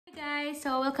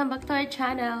so welcome back to our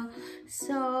channel.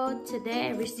 So today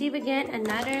I received again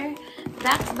another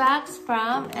box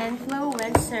from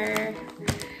Influencer.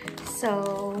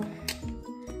 So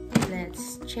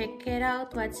let's check it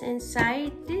out, what's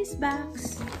inside this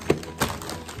box.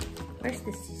 Where's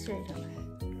the scissor though?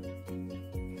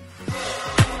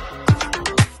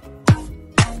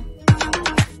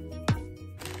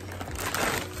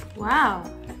 Wow,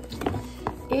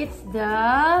 it's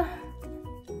the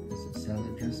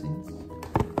salad dressing?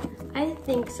 I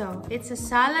think so. It's a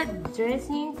salad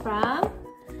dressing from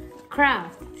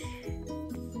Kraft.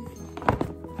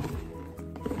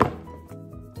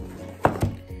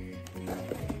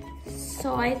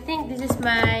 So I think this is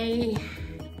my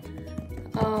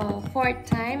fourth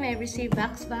time I received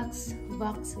Voxbox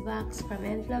from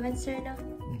Influencer now.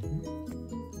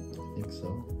 I think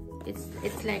so.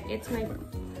 It's like it's my.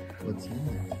 What's in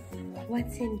there?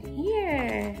 What's in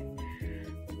here?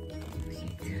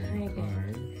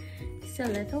 It's a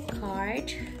little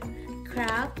card.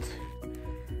 Kraft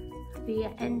via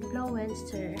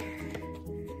Influencer.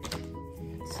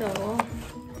 So,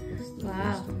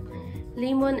 wow.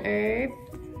 Lemon herb.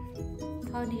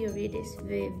 How do you read this?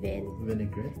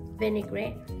 Vinaigrette?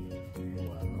 Vinaigrette.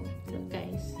 Wow. So,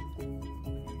 guys.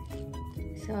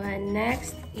 So,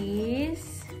 next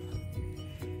is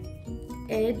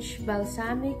Edge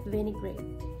balsamic vinaigrette.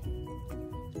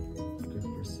 Good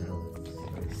for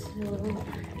salads.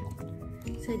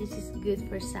 So this is good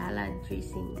for salad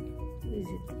dressing. Is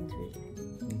it interesting?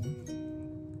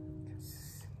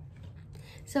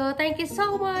 So thank you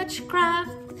so much,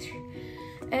 Kraft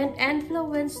and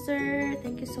Influencer.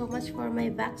 Thank you so much for my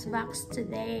box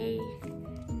today.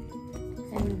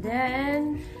 And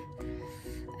then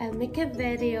I'll make a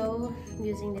video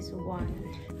using this one.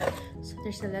 So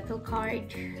there's a little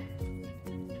card.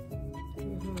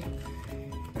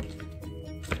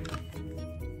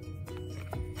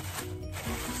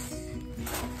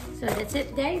 So that's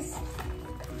it, guys.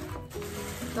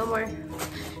 No more.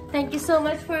 Thank you so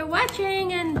much for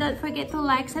watching, and don't forget to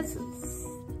like.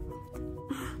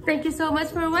 Thank you so much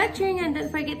for watching, and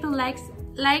don't forget to like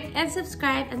and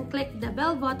subscribe and click the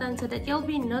bell button so that you'll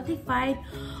be notified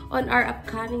on our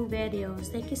upcoming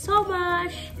videos. Thank you so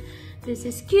much. This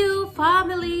is Q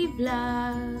Family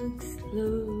Vlogs.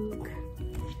 Look.